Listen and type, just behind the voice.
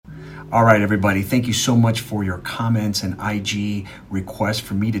All right, everybody, thank you so much for your comments and IG requests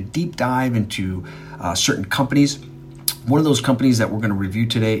for me to deep dive into certain companies. One of those companies that we're going to review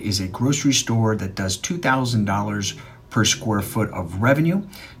today is a grocery store that does $2,000 per square foot of revenue.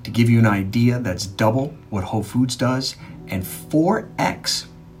 To give you an idea, that's double what Whole Foods does and 4x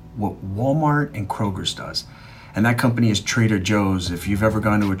what Walmart and Kroger's does. And that company is Trader Joe's. If you've ever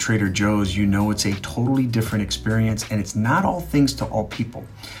gone to a Trader Joe's, you know it's a totally different experience, and it's not all things to all people.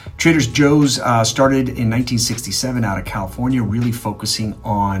 Trader Joe's started in 1967 out of California, really focusing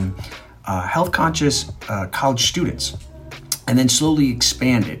on health-conscious college students, and then slowly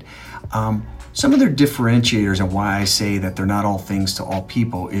expanded. Some of their differentiators and why I say that they're not all things to all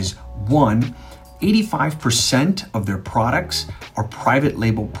people is, one, 85% of their products are private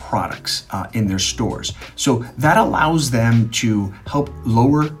label products in their stores. So that allows them to help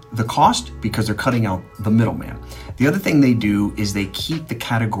lower the cost because they're cutting out the middleman. The other thing they do is they keep the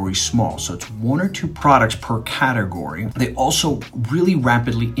category small. So it's 1 or 2 products per category. They also really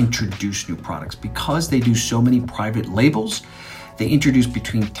rapidly introduce new products because they do so many private labels. They introduce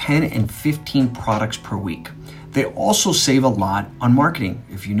between 10 and 15 products per week. They also save a lot on marketing.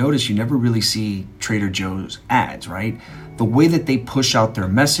 If you notice, you never really see Trader Joe's ads, right? The way that they push out their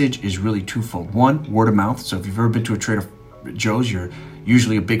message is really twofold. One, word of mouth. So if you've ever been to a Trader Joe's, you're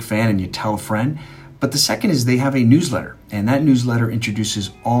usually a big fan and you tell a friend. But the second is they have a newsletter, and that newsletter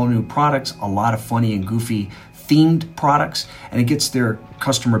introduces all new products, a lot of funny and goofy themed products, and it gets their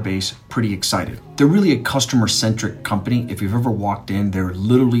customer base pretty excited. They're really a customer-centric company. If you've ever walked in, they're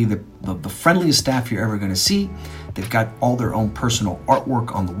literally the friendliest staff you're ever going to see. They've got all their own personal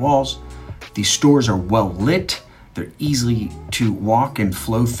artwork on the walls. These stores are well lit. They're easy to walk and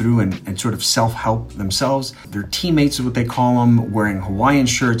flow through and sort of self-help themselves. Their teammates is what they call them, wearing Hawaiian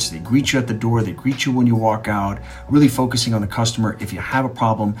shirts. They greet you at the door. They greet you when you walk out, really focusing on the customer. If you have a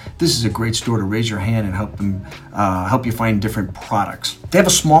problem, this is a great store to raise your hand and help you find different products. They have a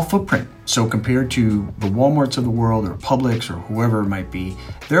small footprint. So compared to the Walmarts of the world or Publix or whoever it might be,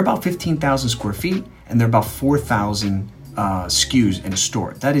 they're about 15,000 square feet and they're about 4,000 SKUs in a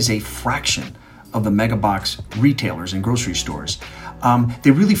store. That is a fraction of the mega box retailers and grocery stores.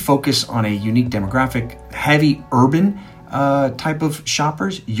 They really focus on a unique demographic, heavy urban type of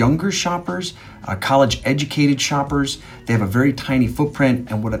shoppers, younger shoppers, college educated shoppers. They have a very tiny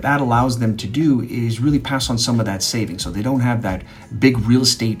footprint, and what that allows them to do is really pass on some of that savings. So they don't have that big real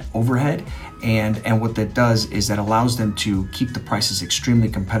estate overhead, and what that does is that allows them to keep the prices extremely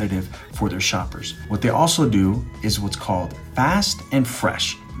competitive for their shoppers. What they also do is what's called fast and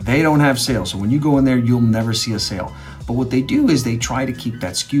fresh. They don't have sales, so when you go in there, you'll never see a sale. But what they do is they try to keep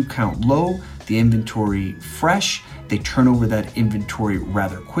that SKU count low, the inventory fresh. They turn over that inventory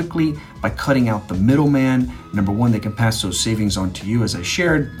rather quickly by cutting out the middleman. Number one, they can pass those savings on to you, as I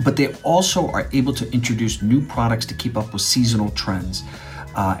shared, but they also are able to introduce new products to keep up with seasonal trends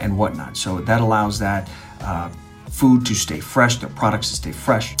and whatnot. So that allows that food to stay fresh, their products to stay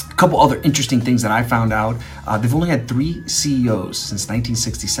fresh. A couple other interesting things that I found out. They've only had 3 CEOs since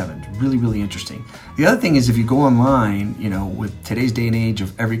 1967. Really, really interesting. The other thing is if you go online, with today's day and age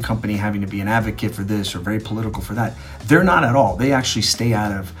of every company having to be an advocate for this or very political for that, they're not at all. They actually stay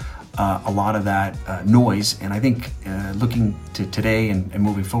out of a lot of that noise. And I think looking to today and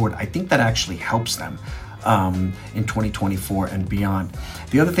moving forward, I think that actually helps them in 2024 and beyond.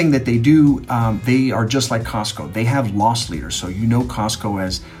 The other thing that they do, they are just like Costco. They have loss leaders. So Costco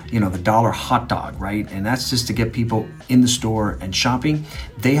as, the dollar hot dog, right? And that's just to get people in the store and shopping.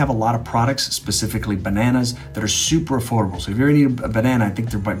 They have a lot of products, specifically bananas, that are super affordable. So if you ever need a banana, I think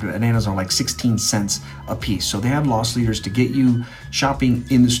their bananas are like 16 cents a piece. So they have loss leaders to get you shopping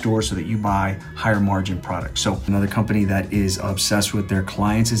in the store so that you buy higher margin products. So another company that is obsessed with their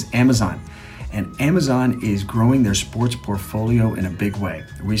clients is Amazon. And Amazon is growing their sports portfolio in a big way.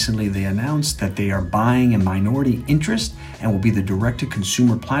 Recently, they announced that they are buying a minority interest and will be the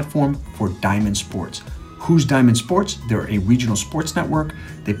direct-to-consumer platform for Diamond Sports. Who's Diamond Sports? They're a regional sports network.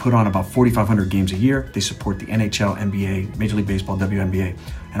 They put on about 4,500 games a year. They support the NHL, NBA, Major League Baseball, WNBA,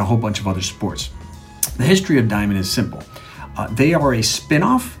 and a whole bunch of other sports. The history of Diamond is simple. They are a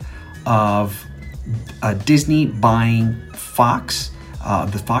spin-off of Disney buying Fox,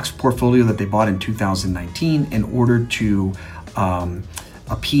 the Fox portfolio that they bought in 2019 in order to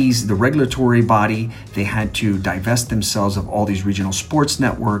appease the regulatory body. They had to divest themselves of all these regional sports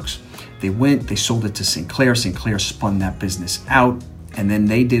networks. They sold it to Sinclair. Sinclair spun that business out, and then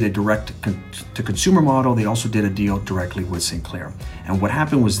they did a direct-to-consumer model. They also did a deal directly with Sinclair. And what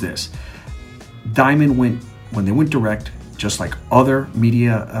happened was this. Diamond when they went direct, just like other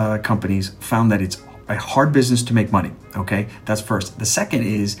media companies, found that it's a hard business to make money, okay? That's first. The second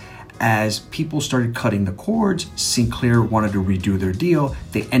is, as people started cutting the cords, Sinclair wanted to redo their deal.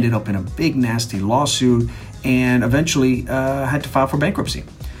 They ended up in a big, nasty lawsuit and eventually had to file for bankruptcy.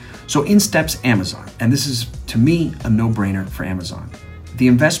 So in steps Amazon, and this is, to me, a no-brainer for Amazon. The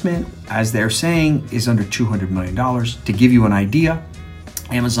investment, as they're saying, is under $200 million. To give you an idea,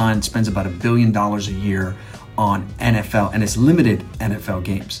 Amazon spends about $1 billion a year on NFL, and it's limited NFL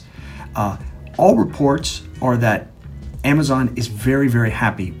games. All reports are that Amazon is very, very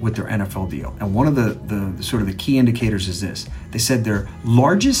happy with their NFL deal. And one of the sort of the key indicators is this. They said their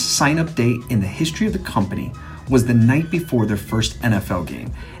largest sign-up date in the history of the company was the night before their first NFL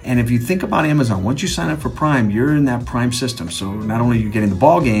game. And if you think about Amazon, once you sign up for Prime, you're in that Prime system. So not only are you getting the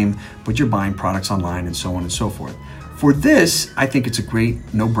ball game, but you're buying products online and so on and so forth. For this, I think it's a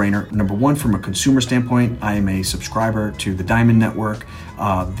great no-brainer. Number one, from a consumer standpoint, I am a subscriber to the Diamond Network.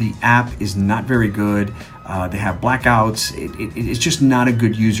 The app is not very good. They have blackouts. It's just not a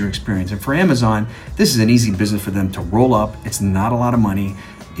good user experience. And for Amazon, this is an easy business for them to roll up. It's not a lot of money.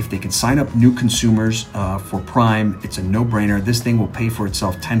 If they can sign up new consumers for Prime, it's a no-brainer. This thing will pay for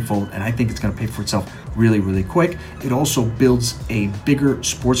itself tenfold, and I think it's going to pay for itself really, really quick. It also builds a bigger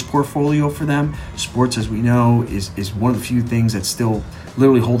sports portfolio for them. Sports, as we know, is one of the few things that's still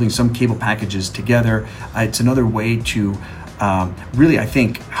literally holding some cable packages together. It's another way to really, I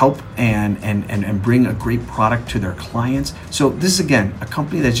think, help and bring a great product to their clients. So this is, again, a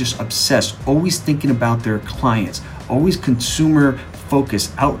company that's just obsessed, always thinking about their clients, always consumer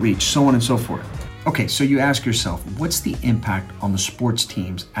focus, outreach, so on and so forth. Okay, so you ask yourself, what's the impact on the sports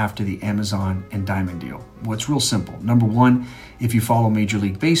teams after the Amazon and Diamond deal? Well, it's real simple. Number one, if you follow Major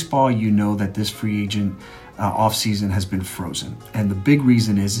League Baseball, you know that this free agent offseason has been frozen. And the big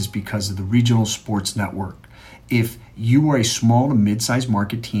reason is because of the regional sports network. If you are a small to mid-sized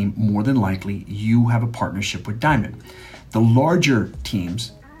market team, more than likely you have a partnership with Diamond. The larger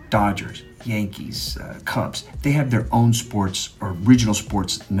teams, Dodgers, Yankees, Cubs, they have their own sports or regional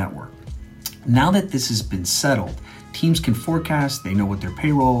sports network. Now that this has been settled, teams can forecast, they know what their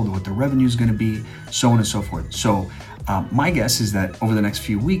payroll, what their revenue is going to be, so on and so forth. So my guess is that over the next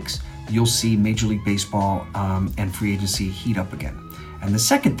few weeks, you'll see Major League Baseball and free agency heat up again. And the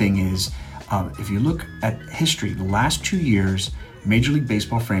second thing is, if you look at history, the last 2 years, Major League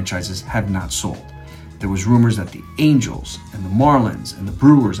Baseball franchises have not sold. There was rumors that the Angels and the Marlins and the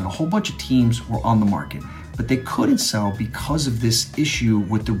Brewers and a whole bunch of teams were on the market, but they couldn't sell because of this issue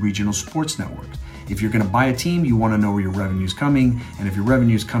with the regional sports networks. If you're going to buy a team, you want to know where your revenue is coming, and if your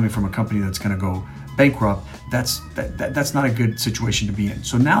revenue is coming from a company that's going to go bankrupt, that's not a good situation to be in.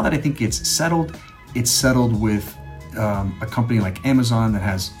 So now that I think it's settled with a company like Amazon that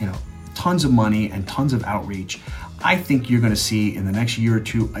has, tons of money and tons of outreach. I think you're going to see in the next year or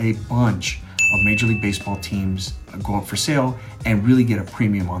two a bunch of Major League Baseball teams go up for sale and really get a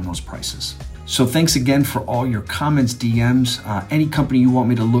premium on those prices. So thanks again for all your comments, DMs. Any company you want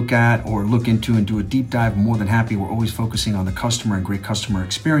me to look at or look into and do a deep dive, more than happy. We're always focusing on the customer and great customer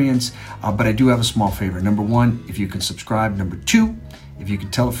experience. But I do have a small favor. Number one, if you can subscribe. Number two, if you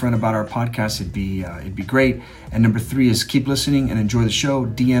could tell a friend about our podcast, it'd be great. And number three is keep listening and enjoy the show.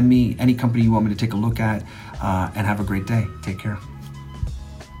 DM me any company you want me to take a look at, and have a great day. Take care.